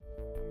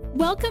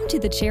Welcome to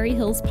the Cherry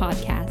Hills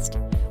Podcast.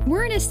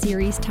 We're in a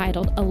series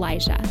titled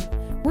Elijah.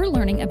 We're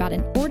learning about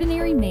an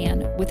ordinary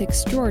man with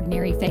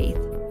extraordinary faith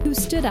who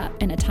stood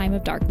up in a time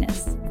of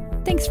darkness.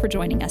 Thanks for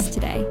joining us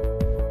today.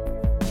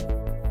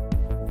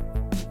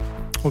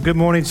 Well, good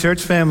morning,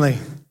 church family.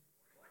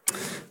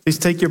 Please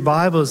take your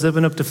Bibles,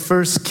 open up to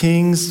 1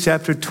 Kings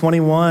chapter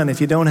 21. If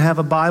you don't have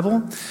a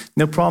Bible,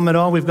 no problem at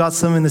all. We've got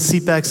some in the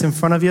seat backs in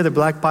front of you. The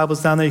black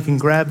Bibles down there, you can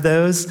grab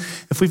those.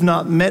 If we've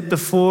not met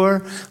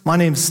before, my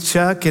name's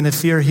Chuck, and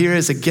if you're here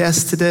as a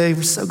guest today,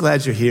 we're so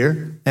glad you're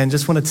here. And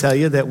just want to tell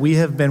you that we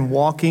have been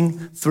walking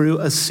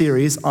through a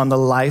series on the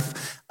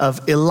life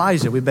of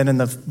Elijah. We've been in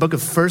the book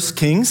of 1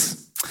 Kings.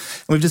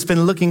 We've just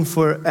been looking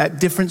at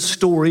different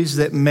stories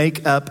that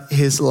make up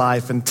his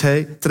life. And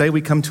today we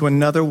come to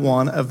another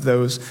one of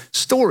those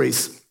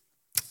stories.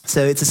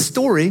 So it's a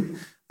story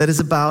that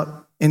is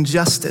about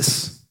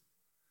injustice.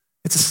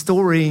 It's a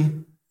story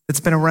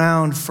that's been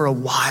around for a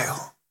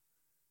while.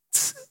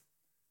 It's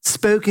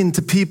spoken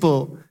to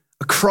people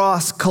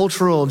across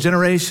cultural,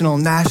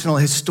 generational, national,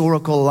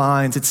 historical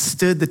lines. It's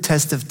stood the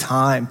test of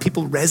time.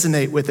 People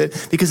resonate with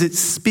it because it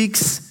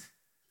speaks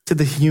to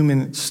the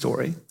human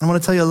story. I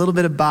want to tell you a little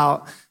bit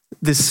about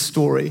this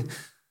story.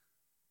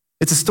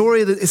 It's a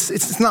story that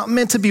it's not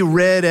meant to be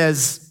read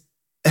as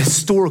a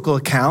historical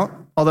account,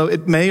 although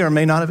it may or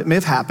may not have, it may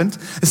have happened.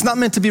 It's not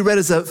meant to be read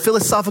as a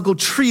philosophical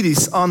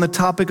treatise on the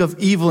topic of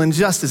evil and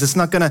justice. It's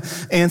not going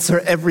to answer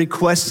every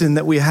question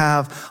that we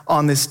have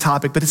on this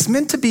topic, but it's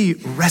meant to be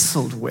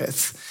wrestled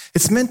with.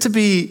 It's meant to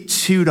be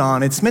chewed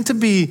on. It's meant to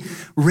be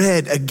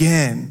read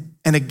again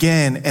and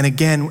again and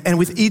again, and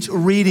with each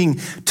reading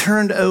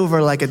turned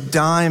over like a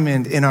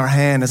diamond in our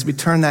hand. As we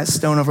turn that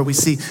stone over, we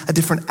see a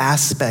different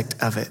aspect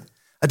of it,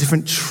 a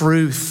different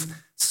truth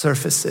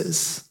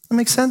surfaces. That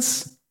makes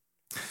sense?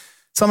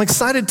 So I'm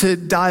excited to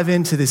dive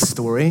into this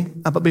story,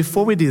 but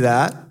before we do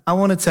that, I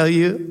want to tell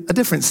you a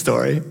different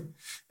story.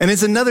 And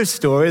it's another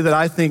story that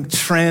I think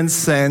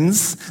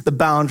transcends the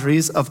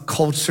boundaries of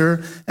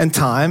culture and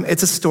time.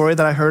 It's a story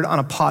that I heard on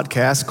a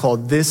podcast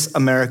called This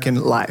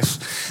American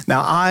Life.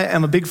 Now, I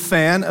am a big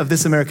fan of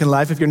This American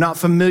Life. If you're not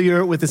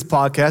familiar with this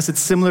podcast, it's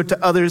similar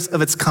to others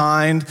of its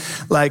kind,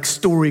 like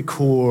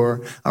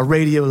StoryCorps,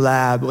 Radio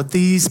Lab. What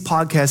these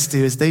podcasts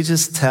do is they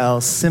just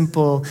tell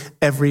simple,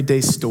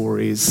 everyday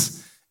stories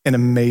in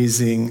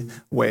amazing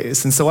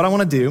ways. And so what I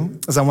want to do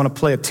is I want to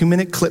play a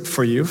 2-minute clip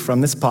for you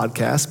from this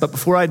podcast. But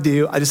before I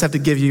do, I just have to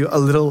give you a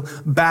little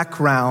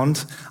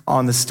background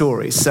on the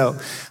story. So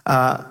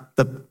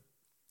the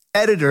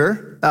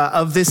editor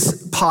of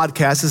this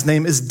podcast, his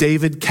name is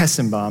David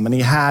Kestenbaum, and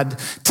he had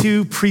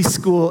 2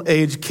 preschool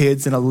age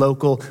kids in a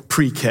local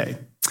pre-K.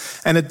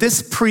 And at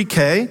this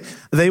pre-K,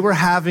 they were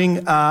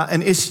having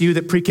an issue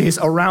that pre-Ks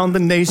around the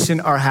nation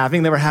are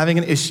having. They were having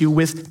an issue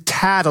with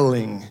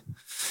tattling.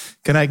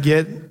 Can I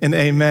get an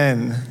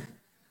amen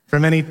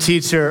from any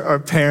teacher or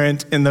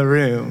parent in the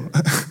room?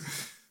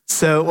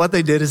 So what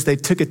they did is they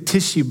took a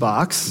tissue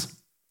box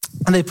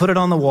and they put it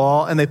on the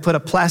wall and they put a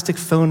plastic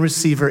phone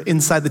receiver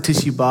inside the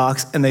tissue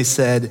box and they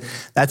said,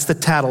 "That's the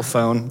tattle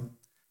phone.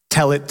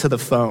 Tell it to the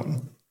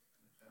phone."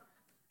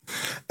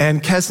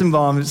 And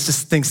Kestenbaum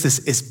just thinks this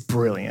is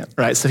brilliant,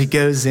 right? So he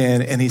goes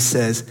in and he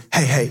says,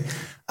 hey,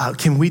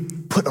 can we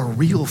put a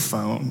real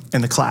phone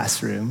in the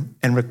classroom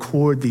and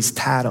record these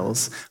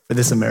tattles for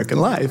This American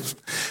Life?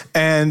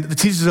 And the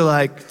teachers are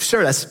like,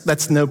 sure,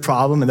 that's no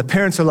problem. And the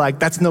parents are like,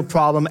 that's no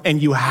problem,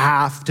 and you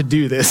have to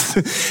do this.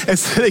 And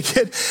so they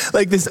get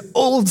like this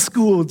old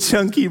school,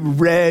 chunky,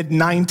 red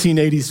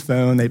 1980s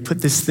phone. They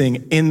put this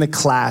thing in the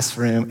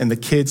classroom, and the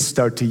kids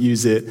start to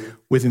use it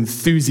with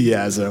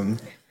enthusiasm.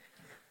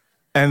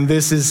 And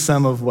this is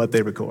some of what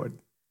they record.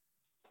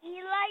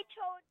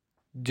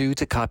 Due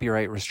to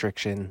copyright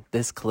restriction,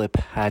 this clip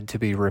had to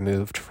be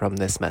removed from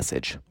this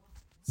message.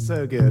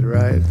 So good,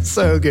 right?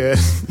 So good.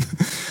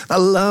 I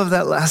love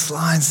that last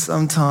line.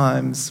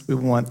 Sometimes we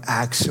want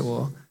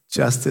actual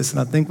justice. And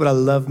I think what I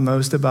love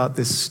most about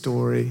this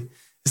story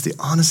is the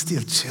honesty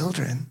of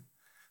children.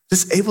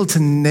 Just able to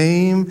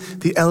name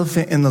the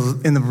elephant in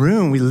the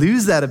room. We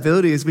lose that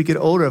ability as we get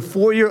older. A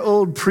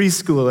 4-year-old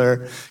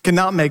preschooler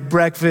cannot make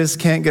breakfast,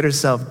 can't get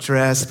herself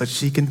dressed, but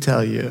she can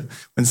tell you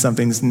when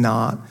something's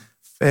not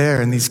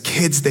fair. And these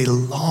kids, they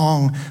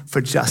long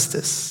for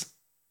justice.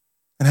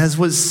 And as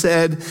was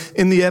said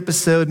in the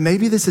episode,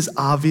 maybe this is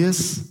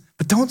obvious,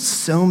 but don't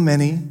so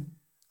many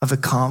of the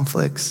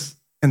conflicts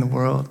in the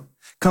world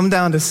come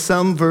down to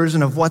some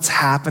version of what's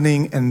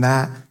happening in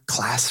that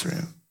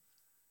classroom?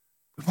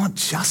 We want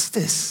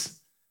justice.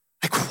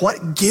 Like,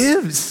 what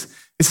gives?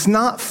 It's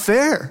not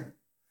fair.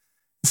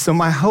 So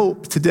my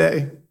hope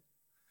today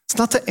is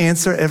not to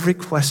answer every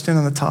question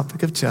on the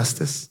topic of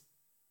justice.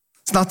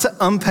 It's not to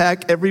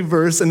unpack every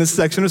verse in this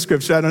section of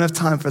scripture. I don't have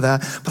time for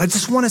that. But I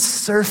just want to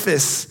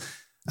surface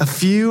a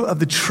few of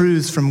the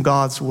truths from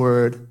God's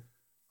word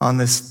on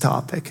this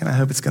topic. And I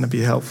hope it's going to be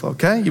helpful,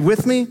 okay? You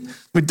with me?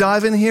 We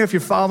dive in here. If you're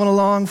following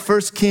along,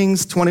 1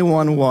 Kings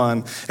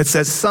 21:1. It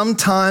says,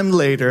 sometime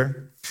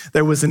later,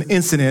 there was an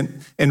incident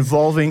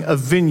involving a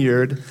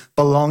vineyard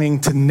belonging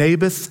to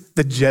Naboth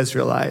the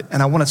Jezreelite.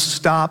 And I want to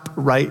stop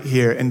right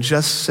here and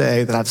just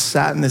say that I've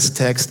sat in this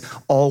text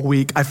all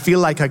week. I feel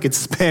like I could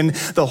spend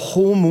the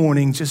whole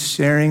morning just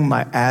sharing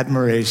my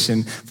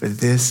admiration for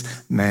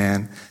this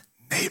man,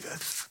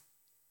 Naboth.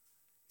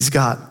 He's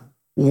got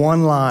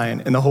one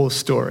line in the whole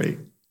story,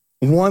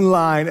 one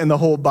line in the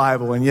whole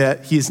Bible, and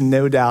yet he's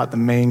no doubt the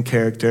main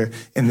character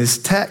in this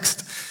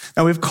text.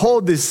 Now, we've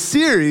called this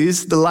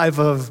series The Life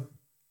of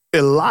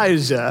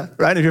Elijah,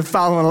 right? If you're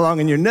following along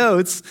in your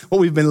notes,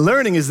 what we've been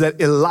learning is that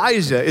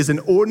Elijah is an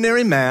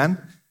ordinary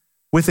man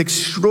with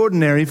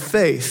extraordinary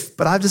faith.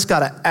 But I've just got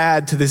to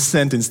add to this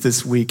sentence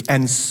this week,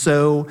 and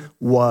so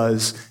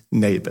was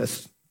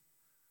Naboth.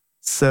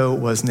 So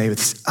was Naboth.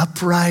 He's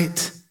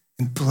upright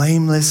and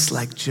blameless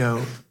like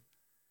Job.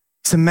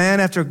 He's a man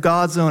after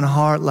God's own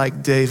heart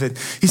like David.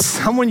 He's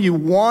someone you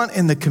want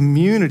in the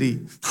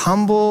community,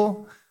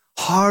 humble,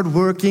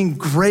 hardworking,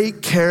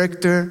 great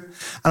character.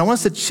 And I want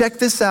us to check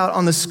this out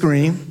on the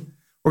screen.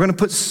 We're going to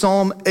put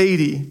Psalm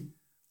 80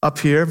 up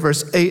here,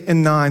 verse 8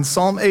 and 9.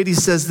 Psalm 80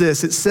 says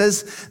this. It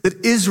says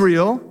that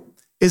Israel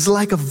is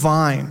like a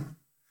vine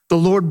the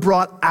Lord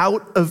brought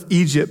out of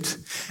Egypt,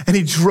 and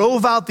he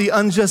drove out the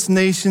unjust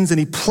nations, and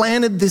he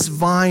planted this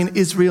vine,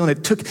 Israel, and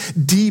it took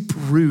deep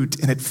root,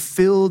 and it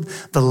filled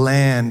the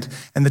land.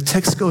 And the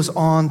text goes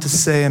on to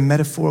say in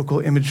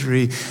metaphorical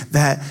imagery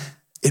that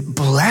it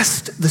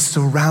blessed the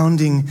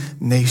surrounding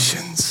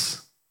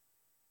nations.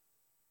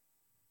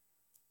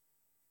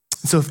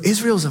 And so if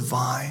Israel's a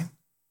vine,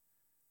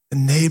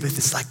 then Naboth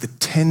is like the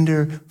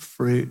tender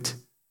fruit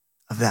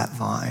of that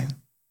vine,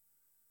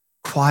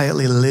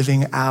 quietly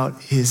living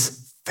out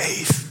his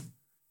faith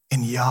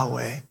in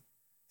Yahweh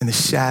in the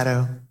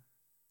shadow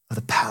of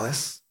the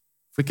palace.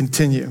 If we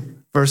continue,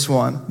 verse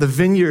 1, the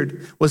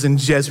vineyard was in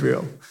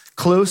Jezreel,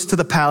 close to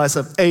the palace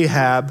of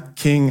Ahab,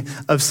 king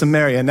of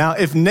Samaria. Now,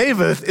 if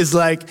Naboth is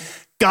like,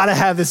 gotta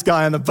have this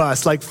guy on the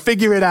bus, like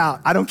figure it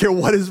out. I don't care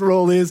what his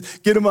role is,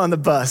 get him on the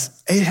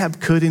bus.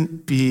 Ahab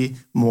couldn't be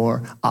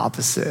more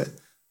opposite.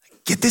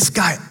 Get this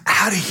guy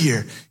out of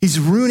here. He's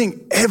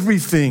ruining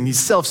everything. He's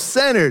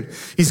self-centered.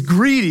 He's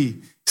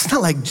greedy. He's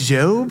not like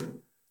Job.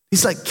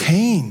 He's like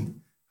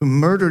Cain, who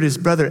murdered his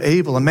brother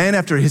Abel, a man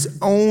after his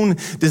own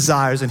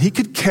desires. And he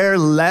could care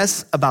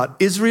less about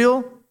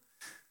Israel.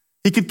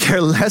 He could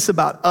care less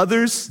about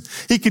others.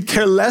 He could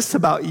care less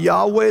about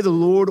Yahweh, the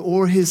Lord,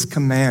 or his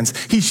commands.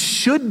 He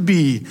should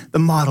be the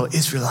model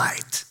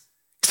Israelite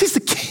because he's the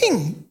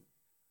king.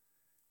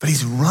 But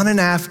he's running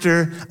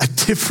after a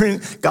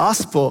different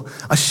gospel,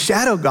 a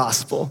shadow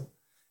gospel.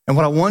 And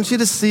what I want you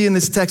to see in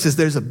this text is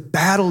there's a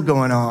battle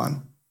going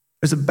on.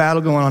 There's a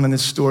battle going on in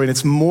this story, and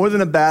it's more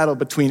than a battle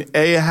between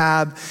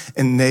Ahab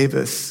and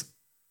Naboth.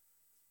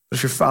 But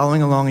if you're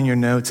following along in your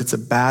notes, it's a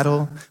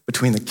battle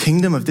between the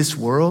kingdom of this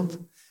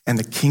world and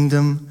the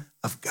kingdom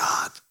of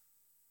God,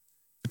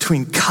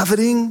 between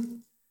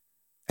coveting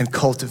and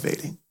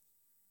cultivating,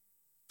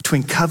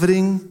 between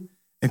coveting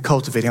and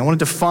cultivating. I want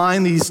to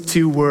define these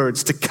two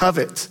words. To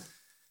covet.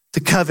 To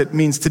covet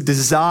means to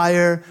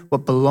desire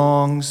what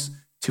belongs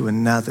to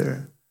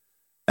another.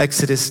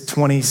 Exodus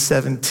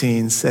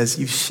 20:17 says,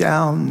 you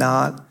shall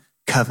not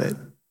covet.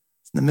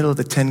 It's in the middle of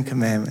the 10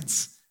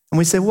 Commandments. And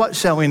we say, what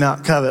shall we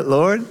not covet,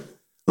 Lord?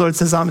 The Lord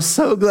says, I'm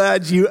so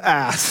glad you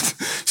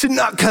asked. Should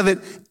not covet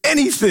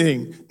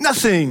anything,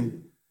 nothing.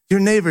 Your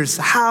neighbor's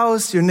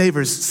house, your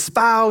neighbor's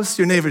spouse,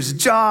 your neighbor's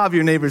job,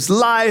 your neighbor's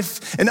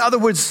life. In other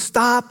words,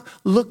 stop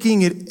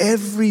looking at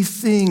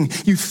everything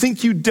you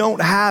think you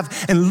don't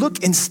have and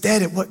look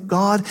instead at what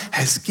God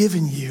has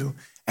given you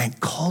and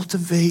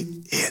cultivate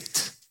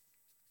it.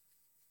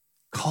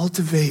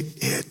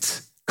 Cultivate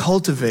it.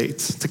 Cultivate.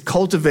 To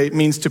cultivate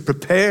means to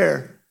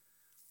prepare,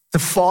 to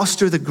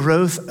foster the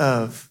growth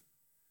of,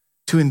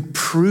 to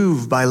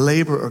improve by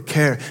labor or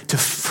care, to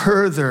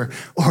further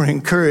or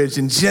encourage.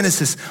 In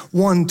Genesis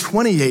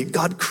 1:28,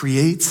 God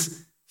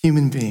creates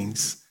human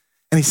beings.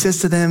 And he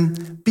says to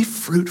them, be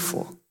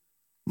fruitful,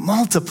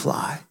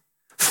 multiply,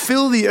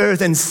 fill the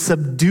earth and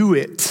subdue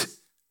it,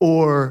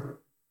 or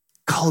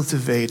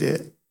cultivate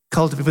it.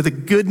 Cultivate with the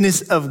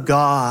goodness of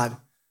God.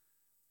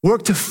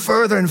 Work to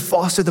further and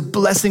foster the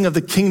blessing of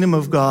the kingdom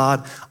of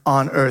God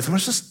on earth. And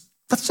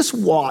let's just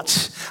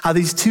watch how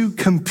these two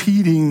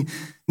competing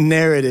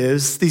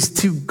narratives, these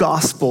two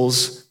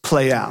gospels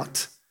play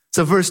out.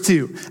 So verse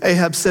 2,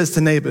 Ahab says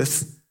to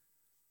Naboth,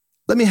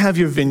 let me have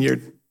your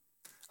vineyard.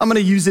 I'm going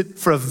to use it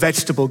for a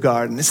vegetable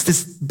garden. It's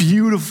this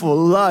beautiful,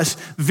 lush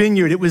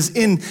vineyard. It was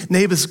in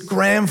Naboth's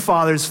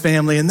grandfather's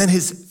family, and then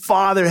his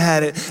father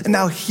had it, and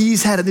now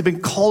he's had it. They've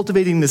been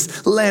cultivating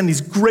this land.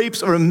 These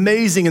grapes are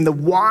amazing, and the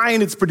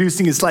wine it's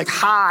producing is like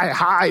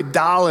high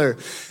dollar.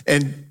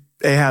 And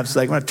Ahab's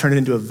like, I'm going to turn it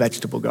into a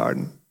vegetable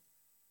garden.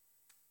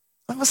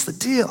 What's the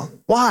deal?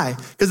 Why?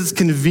 Because it's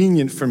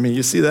convenient for me.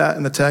 You see that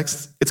in the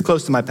text? It's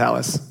close to my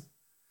palace.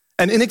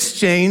 And in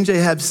exchange,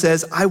 Ahab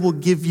says, I will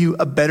give you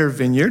a better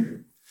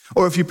vineyard.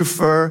 Or if you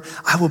prefer,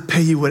 I will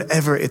pay you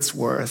whatever it's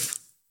worth.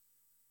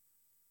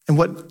 And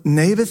what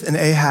Naboth and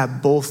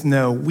Ahab both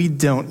know, we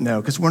don't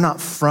know because we're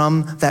not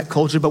from that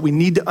culture, but we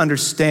need to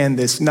understand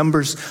this.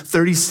 Numbers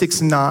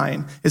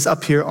 36:9 is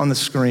up here on the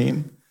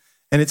screen.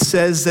 And it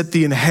says that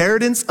the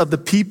inheritance of the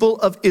people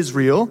of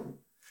Israel,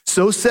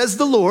 so says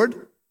the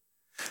Lord,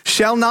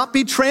 shall not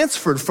be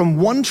transferred from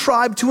one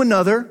tribe to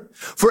another,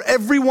 for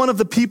every one of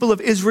the people of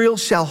Israel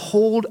shall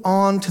hold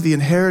on to the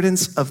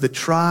inheritance of the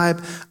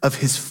tribe of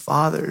his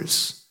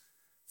fathers.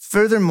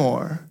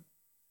 Furthermore,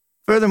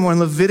 in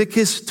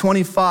Leviticus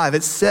 25,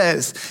 it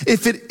says,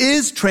 if it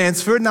is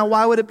transferred, now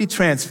why would it be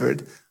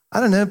transferred?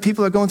 I don't know,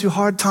 people are going through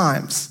hard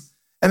times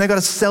and they got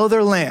to sell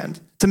their land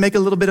to make a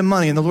little bit of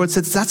money. And the Lord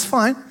says, that's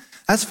fine.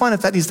 That's fine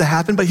if that needs to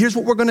happen, but here's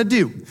what we're gonna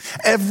do.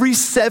 Every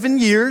 7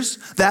 years,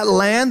 that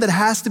land that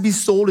has to be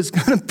sold is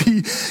gonna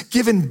be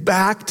given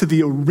back to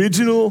the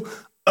original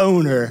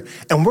owner.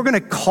 And we're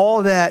gonna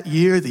call that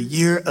year the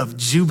year of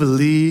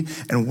Jubilee,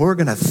 and we're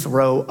gonna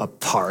throw a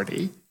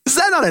party. Is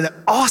that not an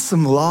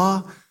awesome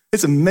law?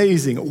 It's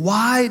amazing.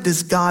 Why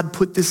does God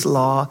put this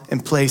law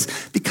in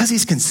place? Because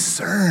he's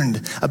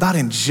concerned about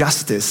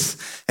injustice,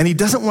 and he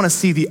doesn't wanna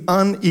see the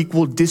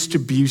unequal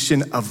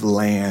distribution of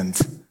land.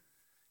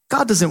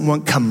 God doesn't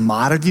want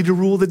commodity to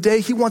rule the day.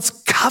 He wants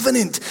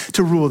covenant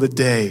to rule the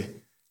day.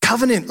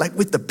 Covenant, like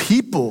with the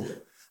people.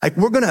 Like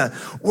we're gonna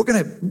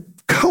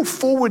go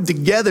forward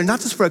together, not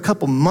just for a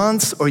couple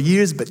months or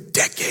years, but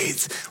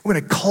decades. We're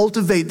gonna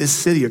cultivate this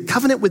city, or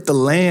covenant with the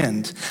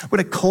land. We're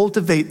gonna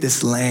cultivate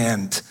this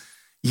land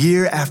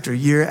year after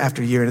year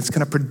after year, and it's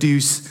gonna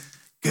produce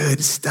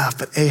good stuff.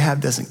 But Ahab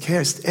doesn't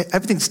care.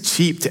 Everything's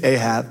cheap to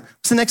Ahab.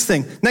 What's the next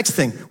thing?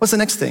 What's the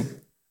next thing?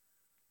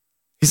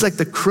 He's like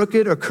the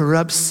crooked or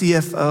corrupt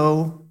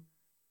CFO,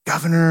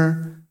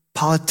 governor,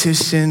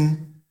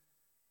 politician,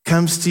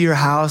 comes to your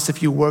house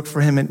if you work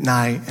for him at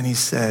night, and he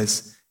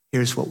says,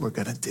 here's what we're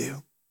gonna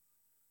do.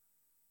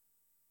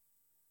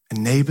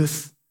 And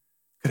Naboth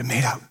could have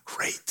made out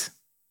great.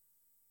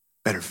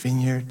 Better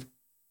vineyard,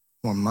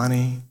 more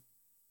money,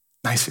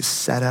 nicer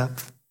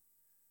setup.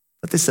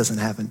 But this doesn't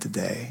happen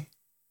today.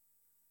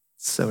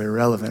 It's so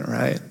irrelevant,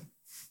 right?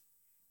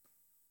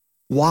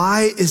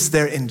 Why is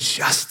there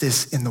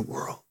injustice in the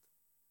world?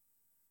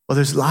 Well,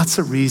 there's lots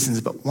of reasons,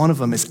 but one of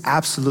them is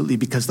absolutely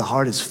because the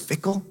heart is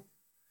fickle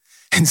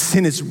and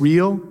sin is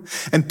real,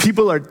 and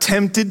people are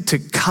tempted to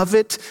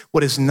covet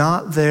what is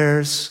not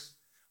theirs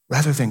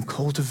rather than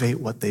cultivate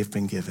what they've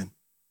been given.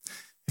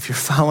 If you're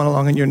following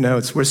along in your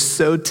notes, we're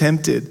so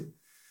tempted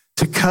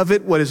to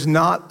covet what is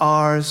not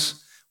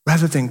ours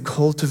rather than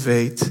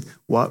cultivate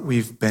what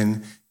we've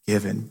been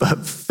given. But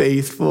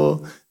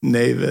faithful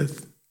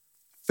Naboth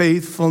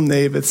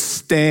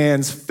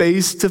stands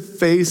face to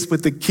face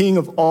with the king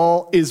of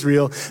all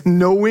Israel,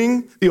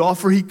 knowing the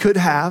offer he could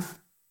have,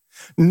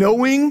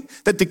 knowing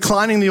that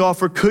declining the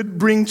offer could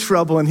bring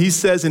trouble. And he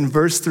says in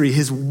verse 3,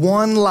 his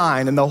one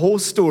line in the whole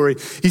story,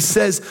 he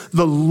says,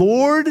 the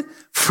Lord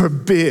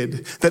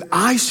forbid that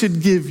I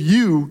should give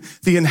you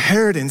the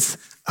inheritance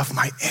of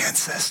my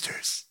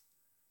ancestors.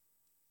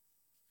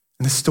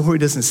 And the story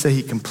doesn't say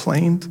he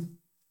complained,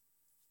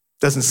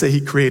 doesn't say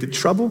he created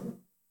trouble,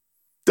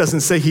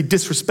 doesn't say he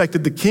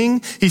disrespected the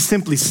king. He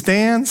simply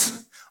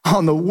stands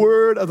on the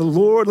word of the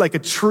Lord like a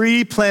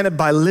tree planted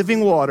by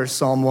living water,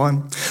 Psalm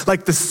 1.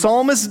 Like the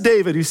psalmist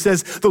David who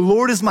says, the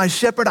Lord is my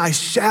shepherd, I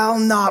shall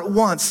not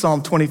want,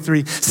 Psalm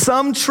 23.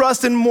 Some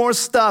trust in more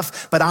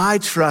stuff, but I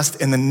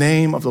trust in the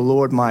name of the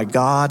Lord my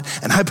God,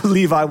 and I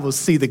believe I will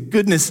see the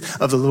goodness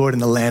of the Lord in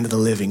the land of the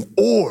living,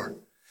 or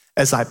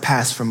as I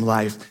pass from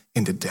life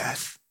into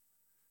death.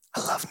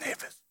 I love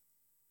Naboth.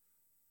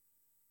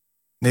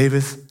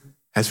 Naboth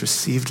has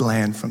received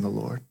land from the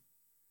Lord.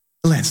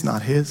 The land's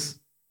not his.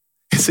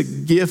 It's a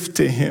gift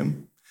to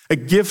him, a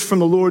gift from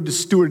the Lord to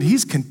steward.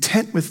 He's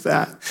content with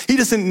that. He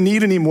doesn't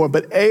need any more,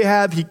 but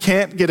Ahab, he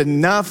can't get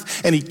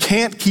enough, and he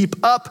can't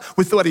keep up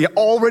with what he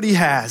already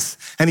has,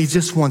 and he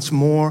just wants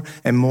more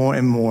and more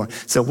and more.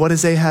 So what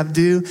does Ahab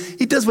do?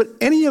 He does what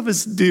any of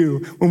us do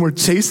when we're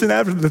chasing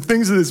after the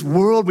things of this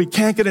world. We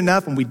can't get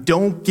enough, and we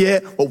don't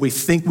get what we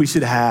think we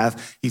should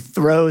have. He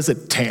throws a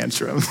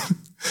tantrum,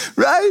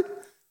 right?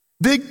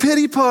 Big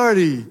pity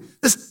party,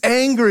 just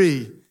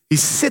angry. He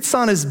sits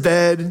on his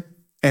bed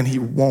and he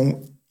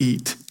won't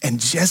eat. And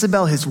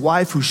Jezebel, his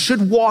wife, who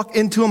should walk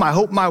into him, I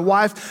hope my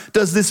wife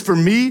does this for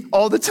me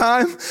all the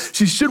time.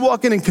 She should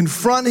walk in and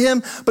confront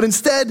him, but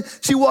instead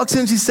she walks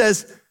in and she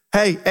says,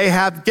 hey,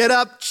 Ahab, get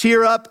up,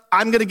 cheer up.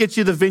 I'm gonna get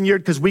you the vineyard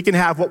because we can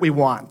have what we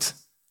want,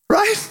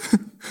 right?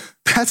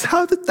 That's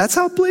how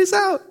it plays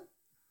out.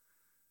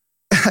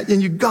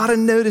 And you gotta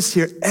notice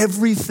here,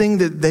 everything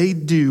that they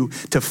do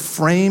to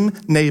frame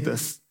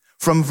Naboth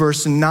from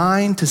verse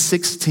 9 to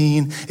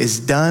 16 is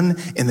done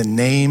in the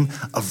name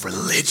of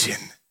religion.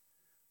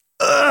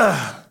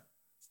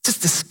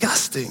 Just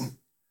disgusting.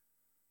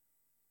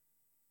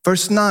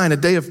 Verse 9, a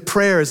day of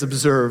prayer is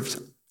observed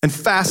and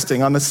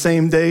fasting on the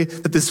same day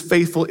that this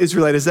faithful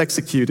Israelite is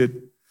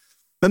executed.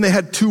 Then they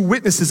had 2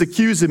 witnesses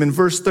accuse him in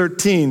verse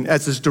 13,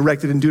 as is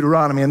directed in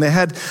Deuteronomy. And they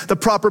had the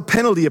proper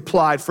penalty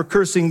applied for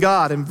cursing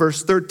God in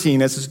verse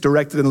 13, as is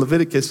directed in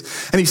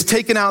Leviticus. And he's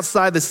taken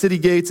outside the city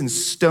gates and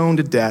stoned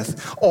to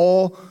death,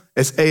 all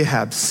as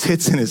Ahab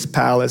sits in his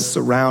palace,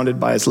 surrounded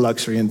by his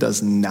luxury, and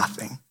does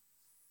nothing.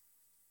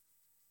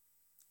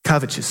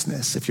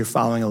 Covetousness, if you're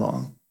following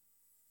along,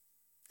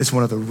 is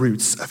one of the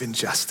roots of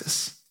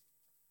injustice.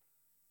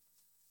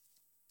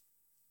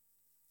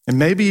 And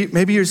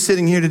maybe you're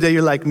sitting here today,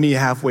 you're like me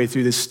halfway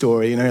through this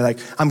story. You're like,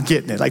 I'm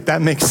getting it. Like,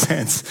 that makes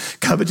sense.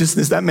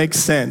 Covetousness, that makes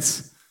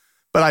sense.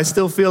 But I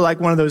still feel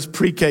like one of those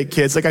pre-K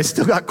kids. Like, I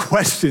still got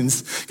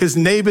questions because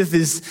Naboth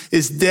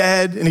is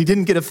dead and he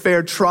didn't get a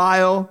fair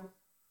trial.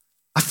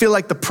 I feel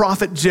like the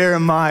prophet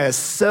Jeremiah,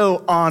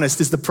 so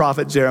honest is the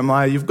prophet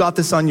Jeremiah. You've got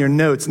this on your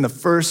notes in the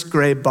first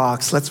gray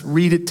box. Let's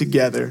read it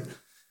together.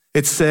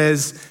 It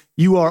says,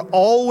 "You are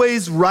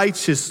always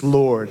righteous,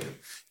 Lord.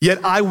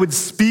 Yet I would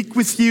speak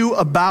with you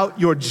about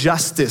your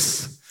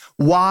justice.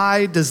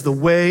 Why does the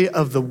way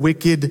of the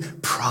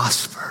wicked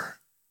prosper?"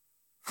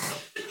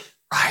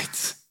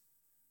 Right.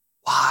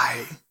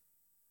 Why?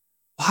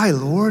 Why,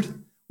 Lord?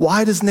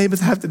 Why does Naboth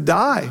have to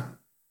die?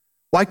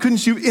 Why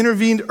couldn't you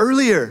intervene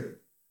earlier?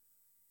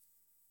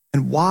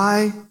 And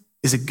why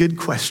is a good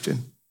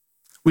question.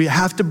 We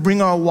have to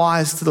bring our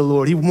whys to the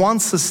Lord. He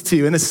wants us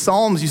to. In the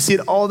Psalms, you see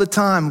it all the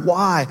time.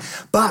 Why?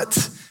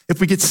 But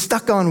if we get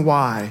stuck on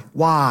why,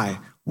 it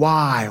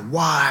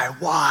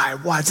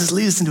just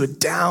leads us into a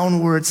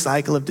downward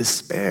cycle of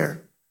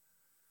despair.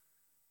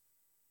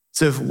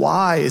 So if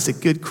why is a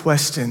good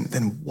question,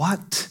 then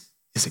what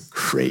is a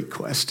great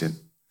question?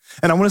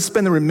 And I want to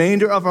spend the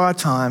remainder of our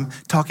time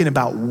talking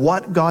about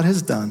what God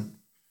has done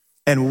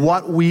and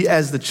what we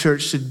as the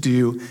church should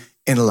do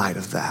in light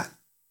of that.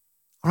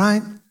 All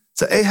right?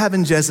 So Ahab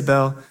and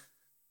Jezebel,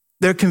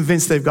 they're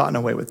convinced they've gotten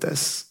away with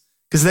this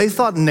because they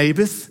thought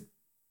Naboth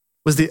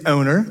was the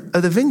owner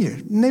of the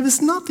vineyard.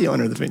 Naboth's not the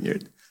owner of the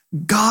vineyard.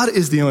 God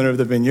is the owner of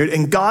the vineyard,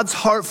 and God's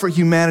heart for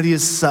humanity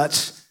is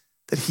such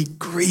that he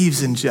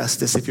grieves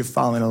injustice, if you're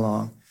following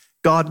along.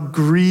 God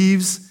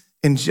grieves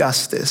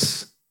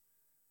injustice.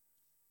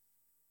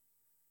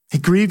 He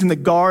grieved in the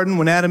garden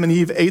when Adam and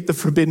Eve ate the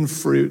forbidden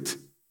fruit.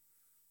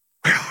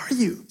 Where are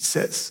you? He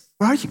says.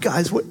 Where are you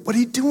guys? What are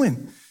you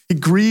doing? He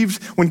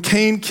grieved when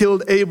Cain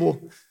killed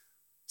Abel,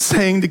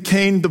 saying to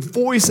Cain, "The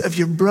voice of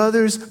your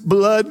brother's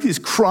blood is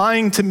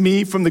crying to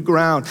me from the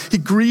ground." He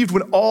grieved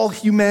when all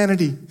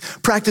humanity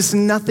practiced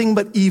nothing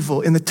but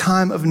evil in the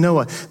time of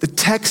Noah. The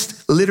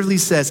text literally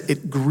says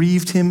it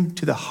grieved him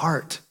to the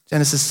heart.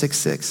 Genesis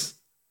 6:6.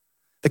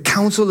 The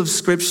counsel of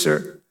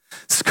Scripture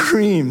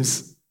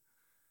screams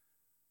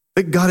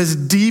that God is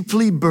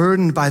deeply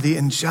burdened by the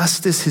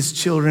injustice his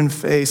children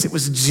face. It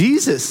was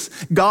Jesus,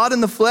 God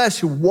in the flesh,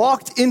 who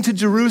walked into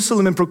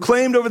Jerusalem and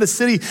proclaimed over the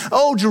city,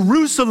 "Oh,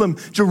 Jerusalem,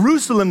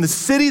 Jerusalem, the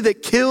city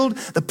that killed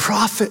the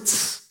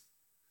prophets."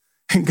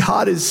 And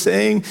God is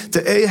saying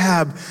to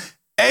Ahab,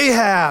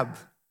 "Ahab,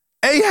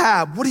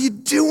 what are you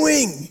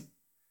doing?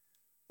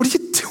 What are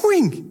you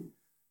doing?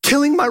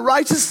 Killing my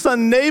righteous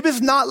son Naboth,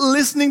 not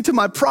listening to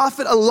my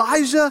prophet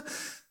Elijah?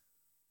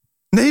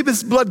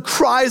 Naboth's blood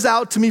cries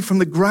out to me from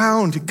the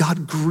ground."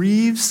 God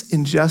grieves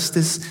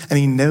injustice, and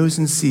he knows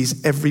and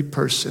sees every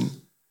person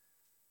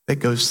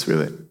that goes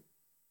through it.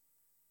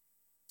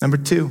 Number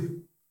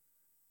 2,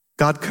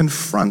 God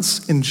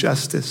confronts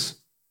injustice.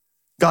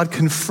 God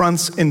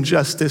confronts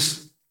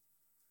injustice.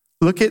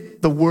 Look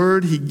at the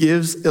word he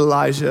gives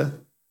Elijah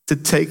to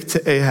take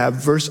to Ahab.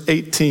 Verse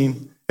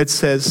 18, it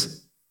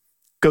says,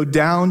 "Go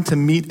down to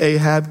meet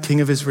Ahab,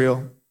 king of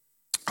Israel,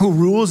 who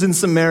rules in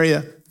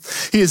Samaria.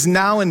 He is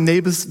now in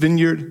Naboth's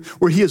vineyard,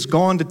 where he has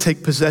gone to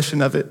take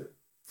possession of it.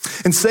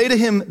 And say to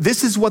him,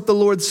 'This is what the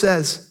Lord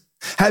says.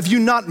 Have you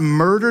not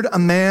murdered a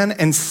man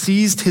and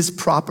seized his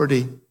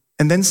property?'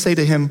 And then say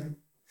to him,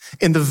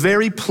 'In the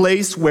very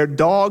place where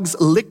dogs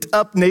licked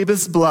up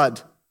Naboth's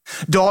blood,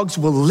 dogs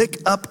will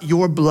lick up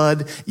your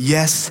blood,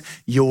 yes,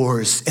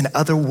 yours.'" In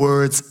other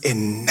words,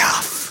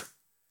 enough.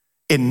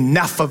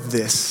 Enough of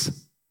this.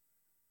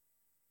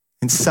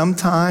 And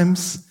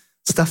sometimes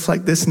stuff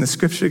like this in the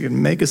scripture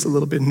can make us a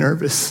little bit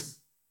nervous.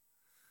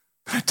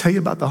 But I tell you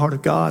about the heart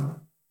of God.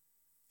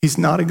 He's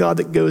not a God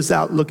that goes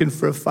out looking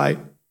for a fight.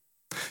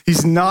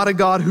 He's not a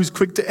God who's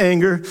quick to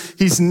anger.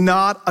 He's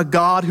not a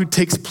God who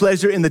takes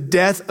pleasure in the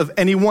death of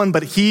anyone,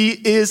 but he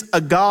is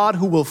a God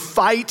who will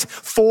fight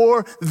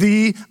for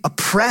the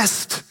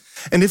oppressed.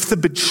 And if the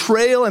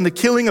betrayal and the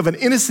killing of an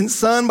innocent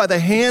son by the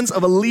hands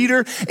of a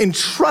leader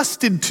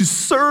entrusted to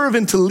serve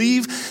and to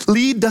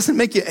lead doesn't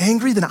make you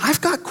angry, then I've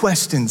got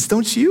questions,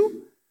 don't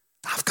you?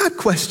 I've got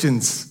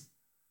questions.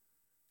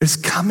 There's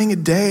coming a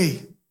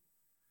day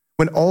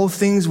when all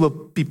things will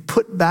be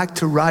put back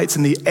to rights,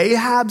 and the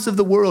Ahabs of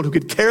the world who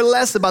could care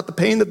less about the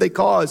pain that they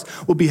cause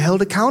will be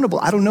held accountable.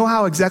 I don't know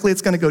how exactly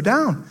it's going to go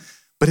down,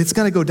 but it's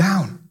going to go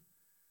down.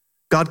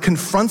 God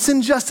confronts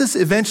injustice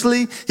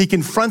eventually. He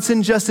confronts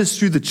injustice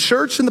through the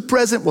church in the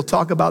present. We'll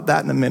talk about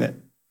that in a minute.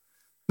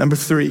 Number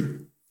 3,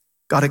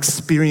 God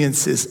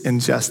experiences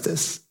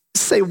injustice.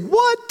 say,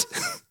 what?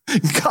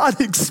 God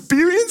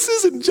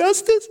experiences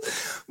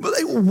injustice? But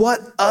like, what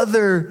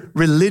other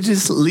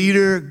religious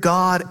leader,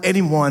 God,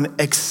 anyone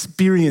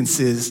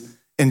experiences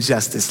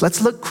injustice?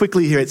 Let's look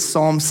quickly here at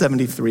Psalm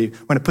 73. We're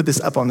going to put this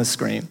up on the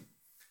screen.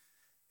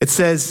 It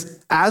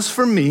says, as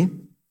for me,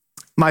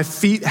 my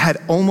feet had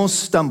almost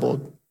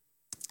stumbled.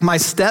 My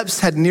steps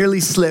had nearly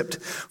slipped,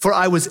 for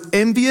I was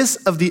envious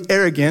of the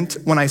arrogant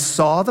when I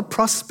saw the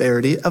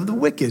prosperity of the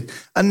wicked.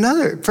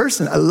 Another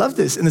person, I love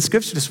this, in the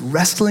scripture, just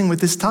wrestling with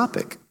this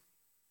topic.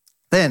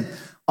 Then,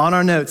 on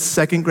our notes,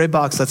 second gray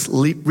box, let's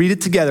read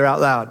it together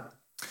out loud.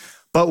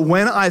 But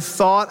when I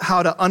thought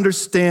how to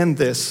understand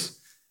this,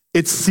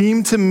 it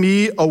seemed to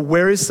me a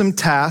wearisome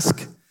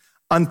task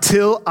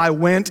until I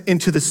went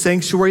into the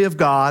sanctuary of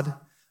God.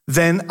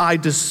 Then I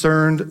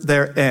discerned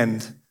their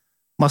end.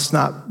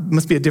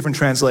 Must be a different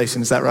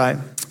translation, is that right?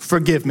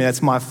 Forgive me,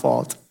 that's my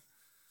fault.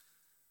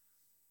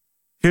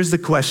 Here's the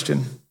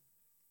question.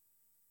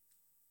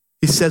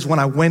 He says, when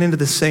I went into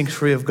the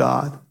sanctuary of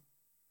God,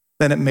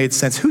 then it made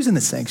sense. Who's in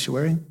the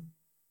sanctuary?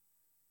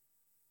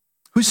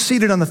 Who's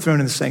seated on the throne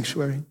in the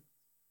sanctuary?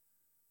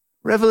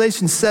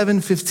 Revelation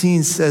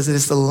 7:15 says that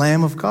it's the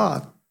Lamb of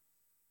God.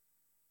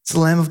 It's the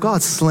Lamb of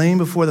God, slain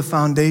before the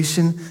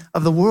foundation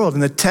of the world.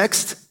 And the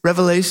text,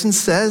 Revelation,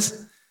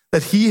 says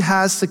that he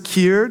has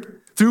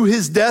secured through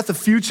his death a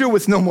future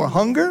with no more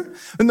hunger,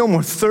 and no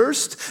more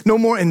thirst, no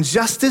more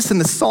injustice. And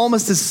the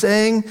psalmist is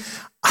saying,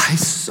 I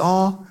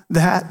saw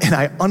that and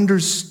I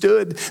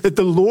understood that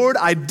the Lord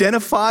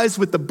identifies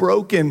with the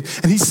broken,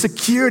 and he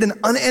secured an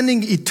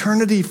unending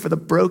eternity for the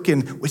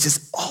broken, which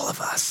is all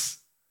of us.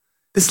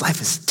 This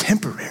life is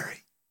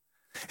temporary.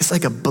 It's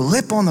like a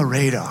blip on the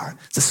radar.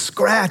 It's a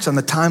scratch on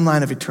the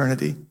timeline of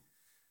eternity.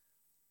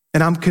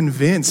 And I'm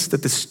convinced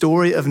that the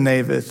story of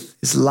Naboth,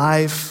 his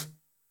life,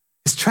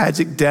 his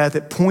tragic death,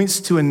 it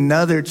points to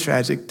another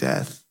tragic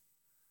death.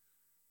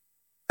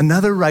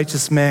 Another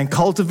righteous man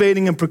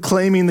cultivating and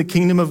proclaiming the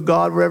kingdom of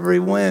God wherever he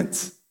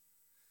went.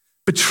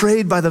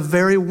 Betrayed by the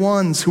very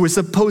ones who were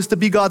supposed to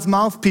be God's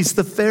mouthpiece,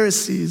 the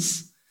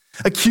Pharisees.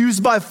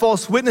 Accused by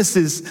false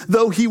witnesses,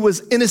 though he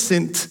was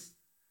innocent.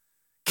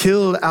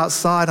 Killed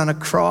outside on a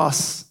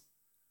cross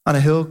on a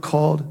hill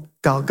called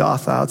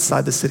Golgotha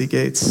outside the city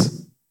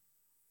gates.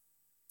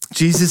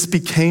 Jesus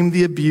became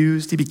the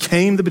abused, he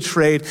became the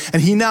betrayed,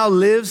 and he now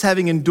lives,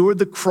 having endured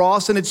the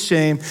cross and its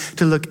shame,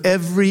 to look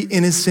every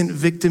innocent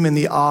victim in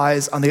the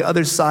eyes on the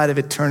other side of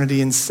eternity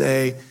and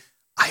say,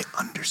 I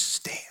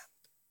understand.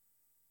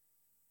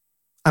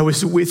 I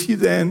was with you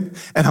then,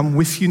 and I'm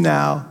with you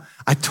now.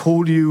 I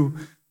told you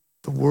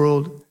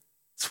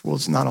this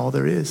world's not all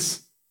there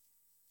is.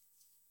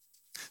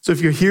 So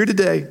if you're here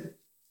today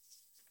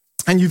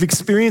and you've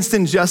experienced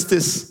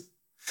injustice,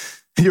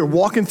 and you're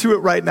walking through it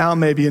right now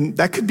maybe, and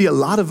that could be a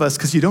lot of us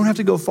because you don't have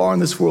to go far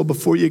in this world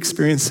before you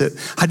experience it.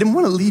 I didn't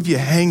want to leave you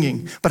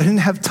hanging, but I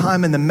didn't have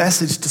time in the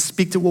message to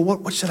speak to, well,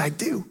 what should I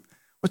do?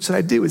 What should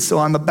I do? And so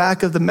on the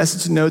back of the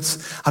message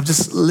notes, I've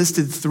just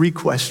listed 3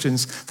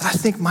 questions that I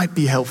think might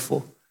be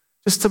helpful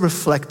just to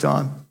reflect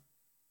on.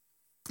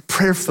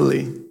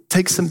 Prayerfully,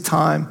 take some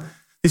time.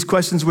 These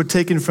questions were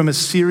taken from a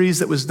series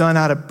that was done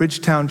out of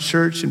Bridgetown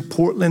Church in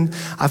Portland.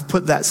 I've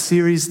put that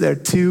series there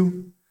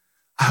too.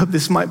 I hope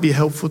this might be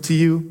helpful to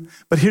you.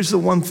 But here's the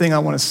one thing I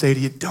want to say to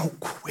you. Don't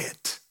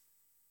quit.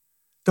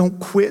 Don't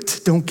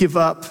quit. Don't give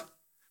up.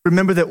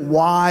 Remember that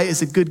why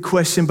is a good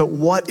question, but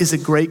what is a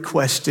great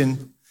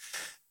question?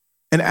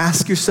 And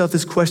ask yourself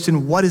this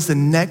question, what is the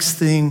next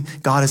thing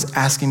God is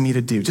asking me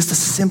to do? Just a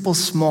simple,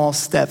 small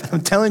step.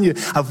 I'm telling you,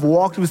 I've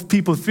walked with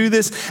people through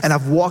this, and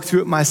I've walked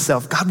through it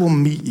myself. God will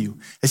meet you.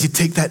 As you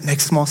take that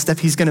next small step,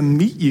 he's gonna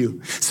meet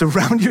you.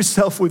 Surround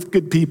yourself with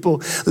good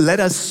people. Let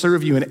us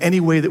serve you in any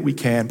way that we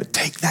can, but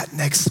take that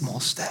next small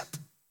step.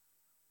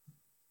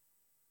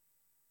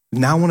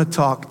 Now I wanna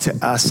talk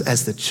to us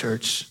as the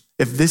church.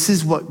 If this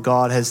is what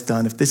God has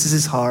done, if this is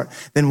his heart,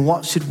 then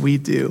what should we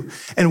do?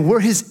 And we're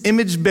his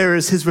image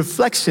bearers, his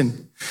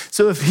reflection.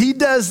 So if he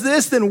does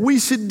this, then we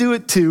should do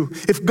it too.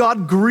 If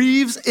God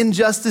grieves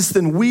injustice,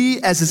 then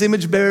we as his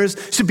image bearers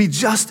should be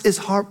just as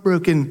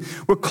heartbroken.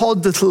 We're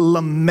called to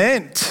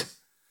lament.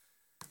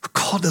 We're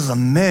called to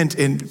lament,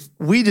 and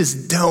we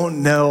just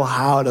don't know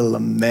how to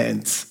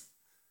lament.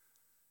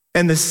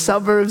 And the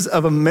suburbs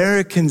of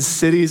American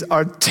cities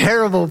are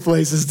terrible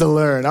places to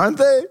learn, aren't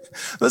they?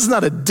 That's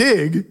not a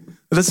dig,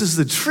 but this is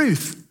the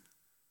truth.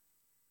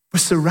 We're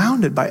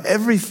surrounded by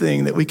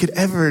everything that we could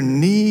ever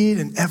need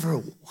and ever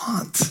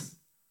want.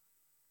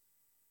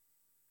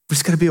 We're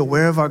just gonna be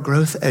aware of our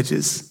growth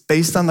edges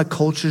based on the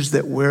cultures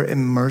that we're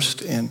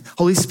immersed in.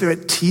 Holy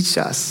Spirit, teach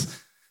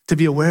us to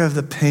be aware of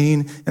the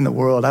pain in the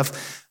world.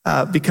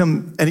 I've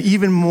become an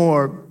even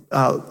more,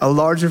 a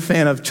larger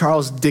fan of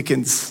Charles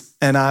Dickens.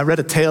 And I read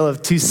A Tale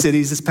of Two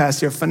Cities this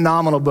past year, a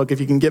phenomenal book if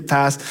you can get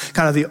past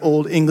kind of the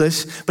old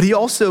English. But he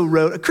also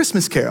wrote A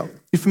Christmas Carol.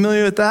 You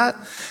familiar with that?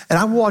 And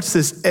I watch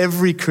this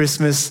every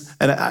Christmas,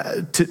 and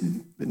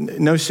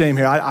No shame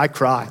here. I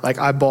cry, like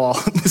I bawl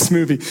in this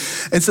movie.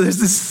 And so there's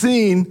this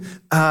scene,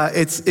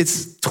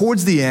 it's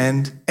towards the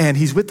end, and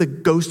he's with the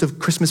ghost of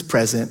Christmas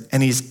Present,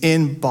 and he's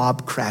in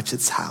Bob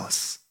Cratchit's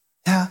house.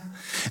 Yeah.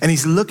 And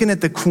he's looking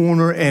at the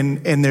corner,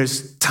 and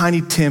there's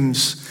Tiny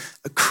Tim's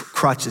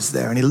crutches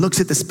there. And he looks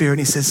at the spirit and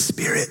he says,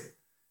 "Spirit,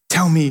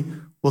 tell me,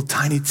 will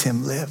Tiny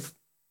Tim live?"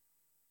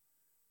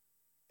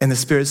 And the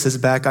spirit says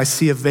back, "I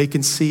see a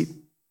vacant seat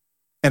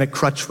and a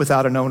crutch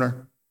without an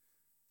owner,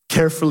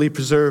 carefully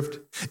preserved.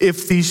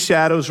 If these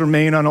shadows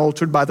remain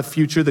unaltered by the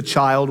future, the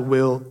child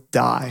will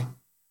die."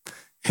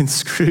 And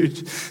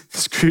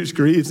Scrooge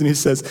grieves and he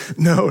says,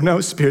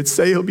 No, Spirit,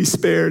 say he'll be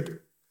spared.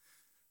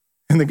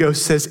 And the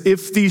ghost says,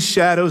 "If these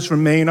shadows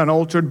remain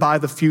unaltered by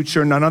the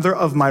future, none other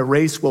of my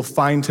race will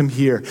find him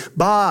here.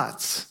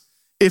 But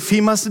if he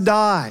must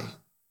die,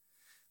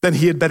 then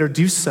he had better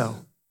do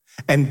so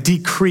and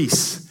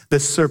decrease the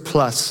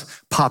surplus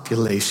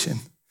population."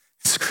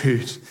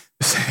 Scrooge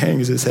just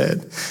hangs his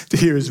head to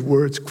hear his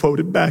words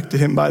quoted back to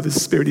him by the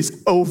Spirit.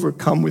 He's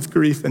overcome with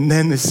grief. And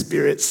then the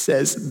Spirit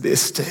says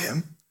this to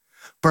him: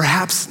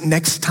 "Perhaps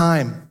next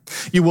time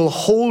you will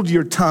hold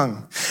your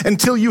tongue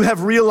until you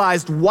have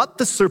realized what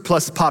the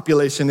surplus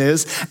population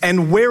is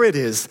and where it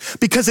is,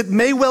 because it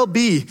may well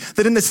be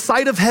that in the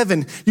sight of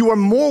heaven you are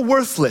more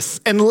worthless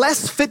and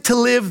less fit to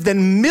live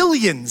than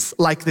millions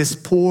like this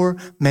poor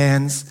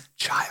man's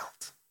child."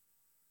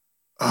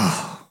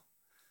 Oh,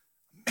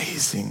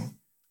 amazing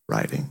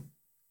writing.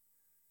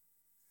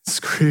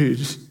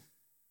 Scrooge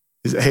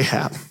is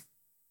Ahab.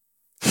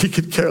 He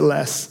could care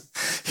less.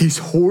 He's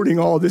hoarding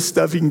all this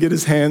stuff he can get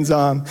his hands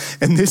on.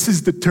 And this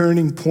is the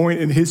turning point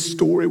in his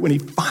story when he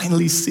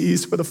finally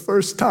sees for the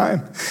first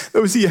time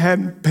those he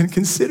hadn't been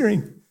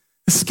considering.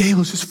 The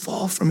scales just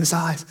fall from his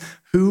eyes.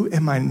 Who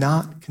am I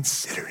not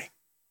considering?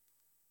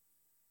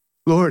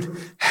 Lord,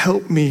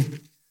 help me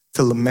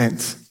to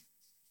lament.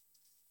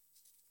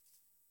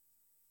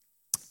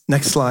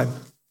 Next slide.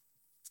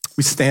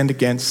 We stand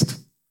against.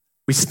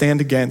 We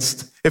stand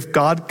against. If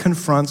God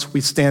confronts,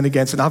 we stand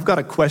against. And I've got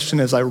a question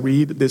as I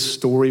read this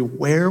story.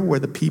 Where were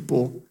the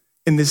people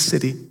in this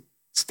city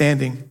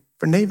standing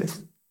for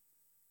Naboth?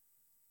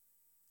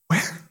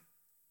 Where?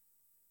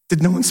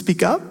 Did no one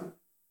speak up?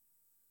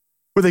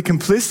 Were they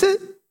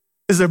complicit?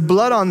 Is there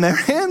blood on their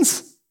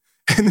hands?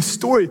 And the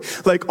story,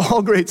 like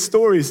all great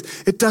stories,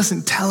 it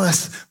doesn't tell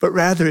us, but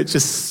rather it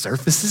just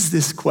surfaces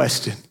this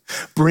question,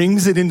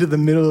 brings it into the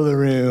middle of the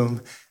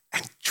room,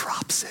 and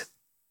drops it.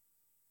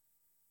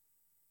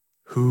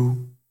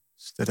 Who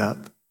stood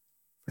up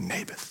for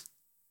Naboth?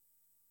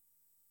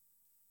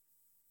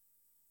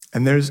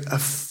 And there's a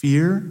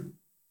fear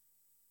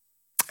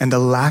and a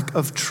lack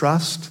of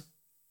trust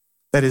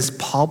that is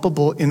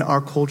palpable in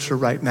our culture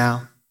right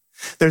now.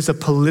 There's a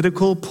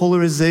political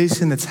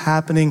polarization that's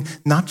happening,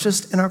 not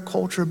just in our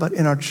culture, but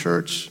in our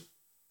church.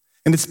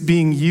 And it's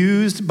being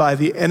used by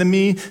the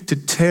enemy to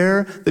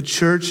tear the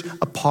church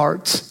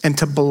apart and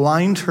to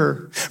blind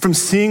her from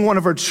seeing one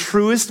of her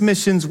truest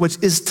missions,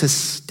 which is to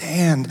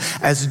stand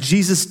as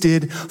Jesus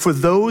did for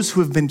those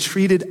who have been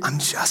treated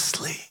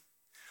unjustly,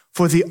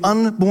 for the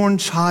unborn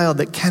child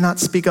that cannot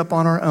speak up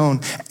on her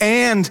own,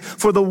 and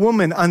for the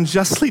woman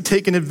unjustly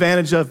taken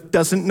advantage of,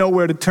 doesn't know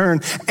where to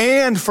turn,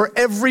 and for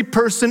every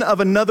person of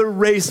another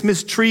race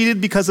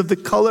mistreated because of the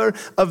color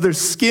of their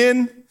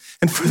skin,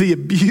 and for the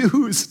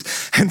abused,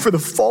 and for the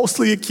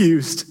falsely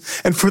accused,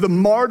 and for the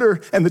martyr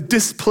and the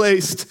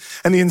displaced,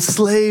 and the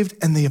enslaved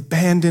and the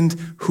abandoned.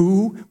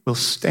 Who will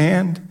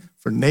stand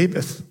for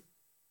Naboth?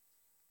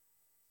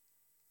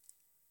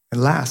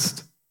 And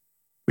last,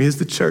 we as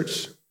the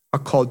church are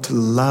called to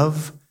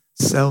love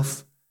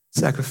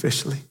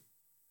self-sacrificially.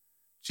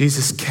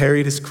 Jesus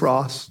carried his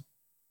cross,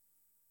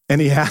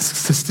 and he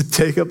asks us to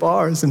take up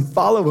ours and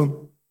follow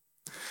him,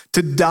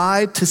 to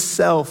die to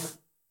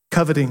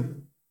self-coveting,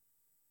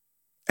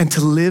 and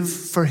to live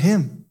for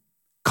him,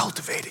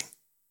 cultivating.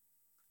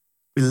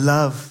 We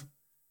love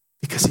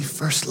because he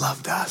first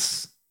loved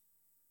us.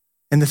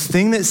 And the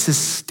thing that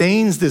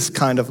sustains this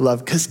kind of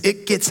love, because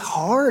it gets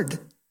hard,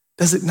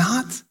 does it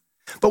not?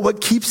 But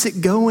what keeps it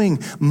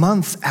going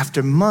month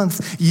after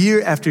month,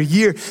 year after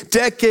year,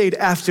 decade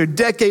after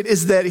decade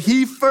is that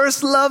he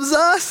first loves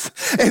us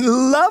and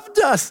loved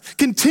us,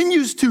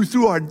 continues to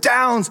through our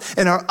downs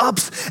and our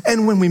ups.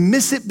 And when we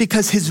miss it,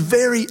 because his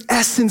very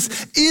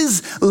essence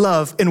is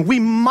love, and we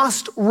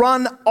must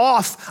run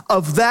off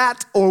of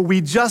that or we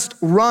just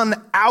run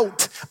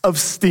out of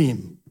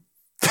steam.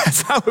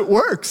 That's how it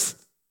works.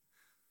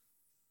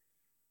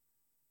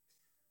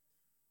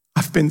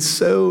 I've been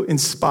so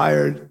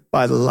inspired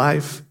by the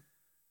life,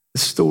 the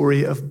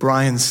story of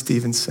Brian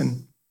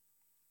Stevenson.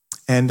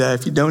 And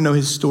if you don't know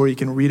his story, you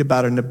can read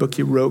about it in a book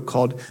he wrote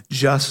called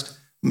Just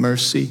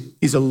Mercy.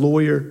 He's a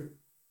lawyer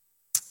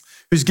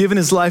who's given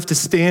his life to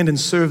stand and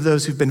serve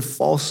those who've been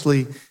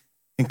falsely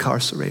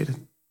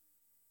incarcerated.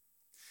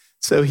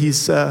 So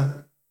he's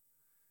in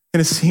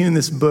a scene in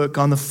this book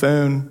on the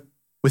phone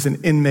with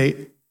an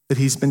inmate that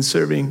he's been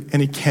serving,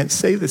 and he can't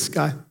save this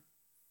guy.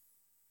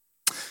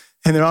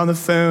 And they're on the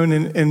phone,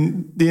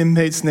 and the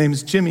inmate's name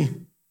is Jimmy.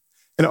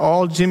 And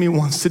all Jimmy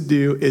wants to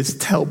do is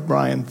tell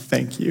Brian,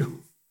 thank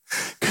you.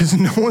 Because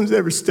no one's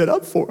ever stood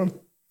up for him.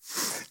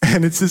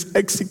 And it's his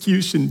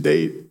execution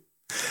date.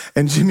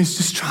 And Jimmy's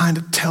just trying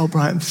to tell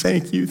Brian,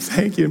 thank you,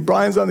 thank you. And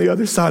Brian's on the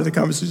other side of the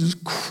conversation,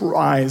 just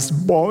crying,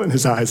 bawling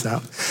his eyes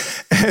out.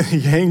 And he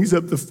hangs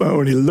up the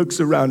phone, he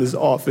looks around his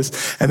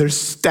office, and there's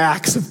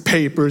stacks of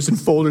papers and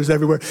folders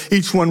everywhere.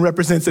 Each one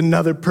represents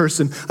another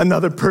person,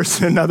 another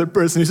person, another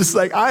person. He's just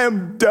like, I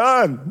am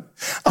done.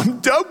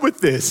 I'm done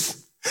with this.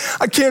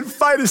 I can't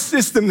fight a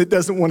system that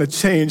doesn't want to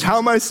change. How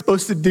am I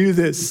supposed to do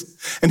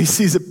this? And he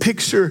sees a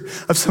picture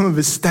of some of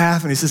his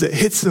staff, and he says it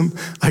hits him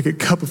like a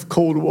cup of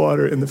cold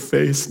water in the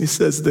face. And he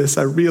says this,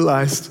 I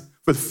realized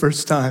for the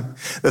first time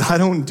that I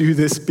don't do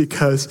this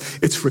because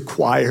it's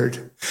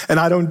required.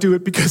 And I don't do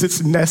it because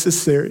it's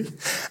necessary.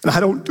 And I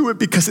don't do it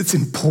because it's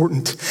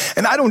important.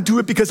 And I don't do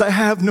it because I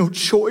have no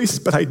choice,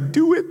 but I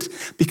do it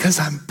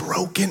because I'm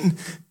broken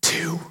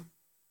too.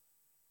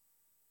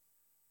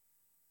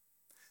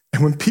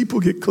 And when people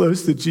get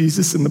close to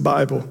Jesus in the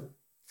Bible,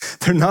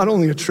 they're not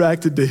only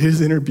attracted to his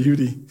inner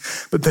beauty,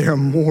 but they are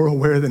more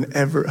aware than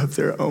ever of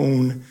their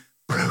own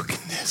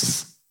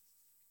brokenness.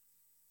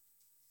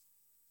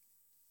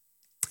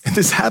 And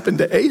this happened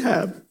to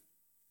Ahab.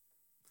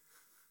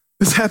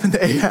 This happened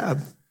to Ahab.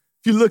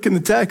 If you look in the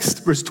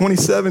text, verse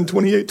 27,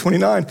 28,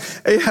 29,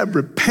 Ahab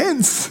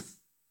repents.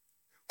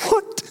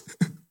 What?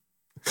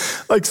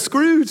 Like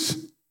Scrooge.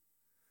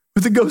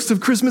 With the ghost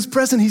of Christmas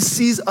present, he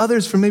sees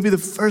others for maybe the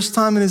first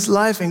time in his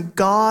life, and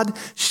God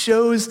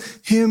shows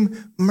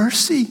him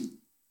mercy.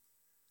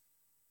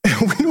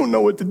 And we don't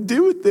know what to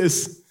do with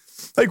this.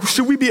 Like,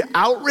 should we be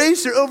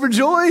outraged or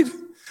overjoyed?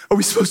 Are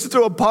we supposed to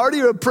throw a party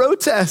or a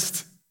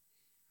protest?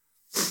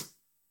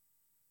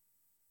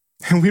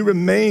 And we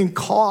remain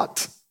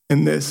caught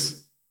in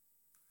this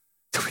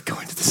till we go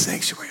into the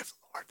sanctuary of the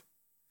Lord.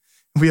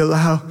 We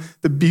allow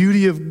the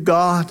beauty of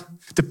God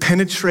to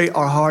penetrate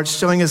our hearts,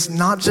 showing us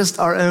not just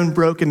our own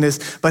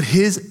brokenness, but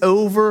his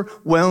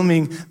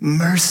overwhelming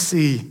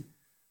mercy.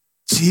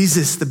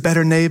 Jesus, the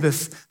better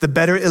Naboth, the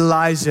better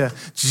Elijah.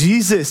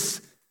 Jesus,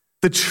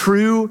 the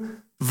true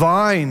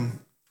vine.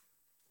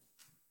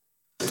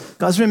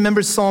 Guys,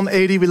 remember Psalm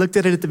 80? We looked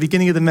at it at the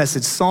beginning of the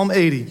message. Psalm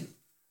 80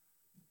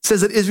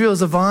 says that Israel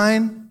is a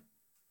vine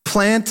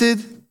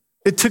planted.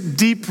 It took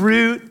deep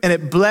root and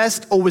it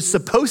blessed, or was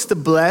supposed to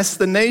bless,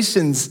 the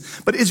nations,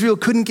 but Israel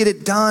couldn't get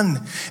it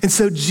done. And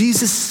so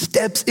Jesus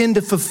steps in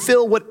to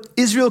fulfill what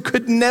Israel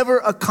could never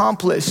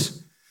accomplish.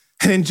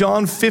 And in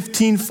John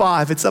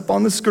 15:5, it's up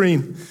on the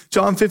screen.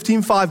 John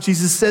 15:5,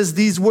 Jesus says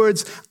these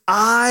words,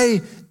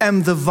 I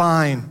am the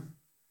vine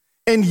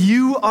and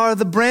you are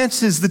the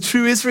branches, the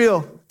true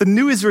Israel, the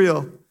new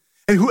Israel.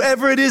 And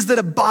whoever it is that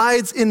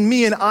abides in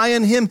me and I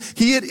in him,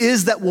 he it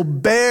is that will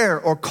bear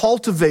or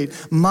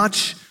cultivate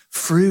much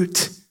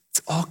fruit.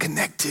 It's all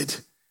connected.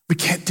 We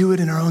can't do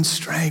it in our own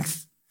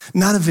strength.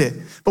 None of it.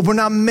 But we're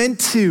not meant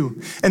to.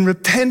 And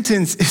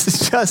repentance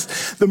is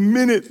just the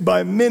minute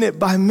by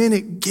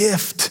minute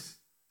gift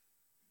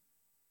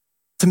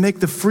to make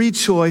the free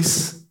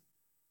choice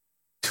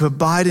to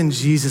abide in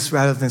Jesus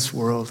rather than this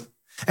world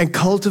and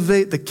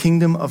cultivate the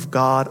kingdom of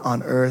God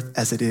on earth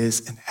as it is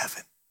in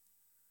heaven.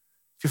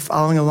 If you're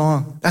following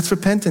along, that's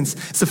repentance.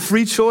 It's a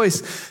free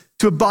choice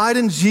to abide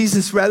in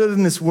Jesus rather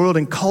than this world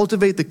and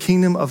cultivate the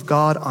kingdom of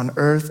God on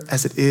earth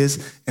as it is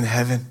in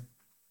heaven.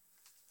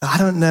 I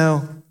don't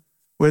know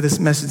where this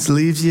message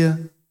leaves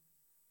you.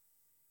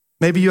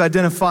 Maybe you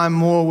identify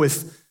more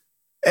with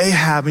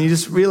Ahab and you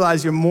just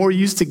realize you're more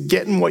used to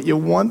getting what you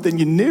want than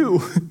you knew.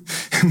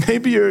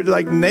 Maybe you're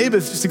like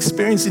Naboth, just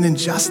experiencing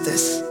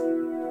injustice.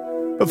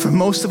 But for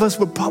most of us,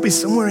 we're probably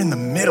somewhere in the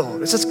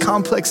middle. It's just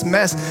complex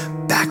mess,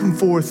 back and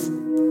forth.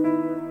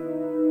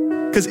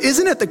 Because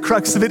isn't it the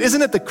crux of it,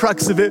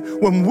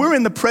 when we're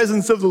in the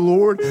presence of the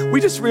Lord,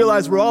 we just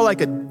realize we're all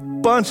like a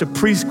bunch of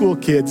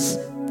preschool kids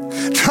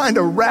trying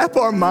to wrap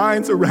our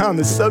minds around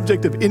the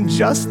subject of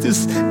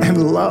injustice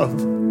and love.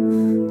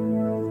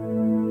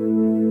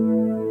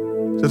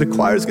 So the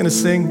choir's gonna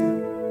sing.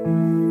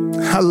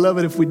 I love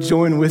it if we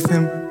join with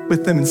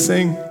them and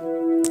sing.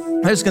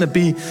 There's gonna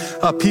be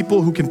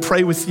people who can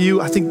pray with you,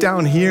 I think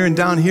down here, and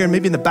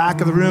maybe in the back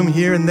of the room,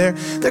 here and there.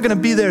 They're gonna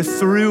be there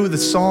through the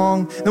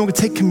song. Then we're gonna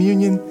take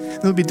communion,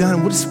 and we'll be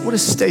done. We'll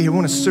just stay here. We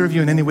wanna serve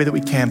you in any way that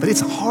we can. But it's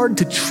hard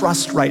to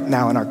trust right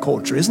now in our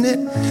culture, isn't it?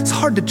 It's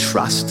hard to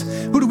trust.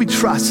 Who do we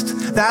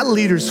trust? That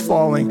leader's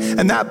falling,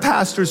 and that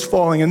pastor's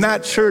falling, and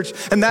that church,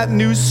 and that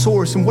news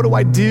source, and what do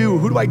I do?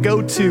 Who do I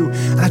go to?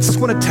 And I just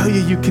wanna tell you,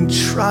 you can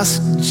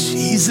trust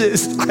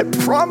Jesus. I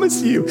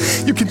promise you,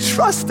 you can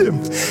trust him.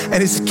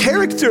 And his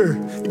character,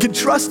 you can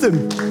trust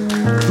him.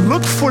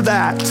 Look for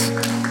that.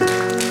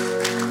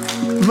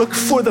 Look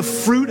for the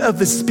fruit of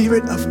the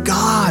Spirit of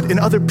God in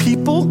other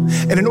people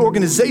and in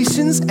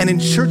organizations and in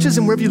churches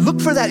and wherever you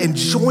look for that and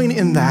join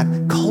in that.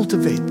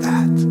 Cultivate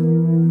that.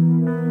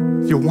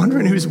 If you're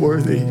wondering who's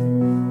worthy,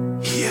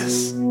 he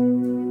is.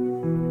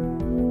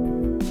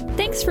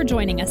 Thanks for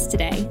joining us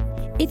today.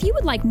 If you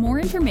would like more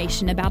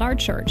information about our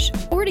church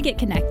or to get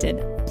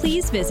connected,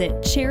 please visit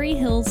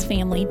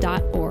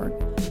cherryhillsfamily.org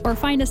or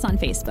find us on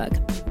Facebook.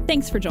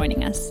 Thanks for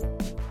joining us.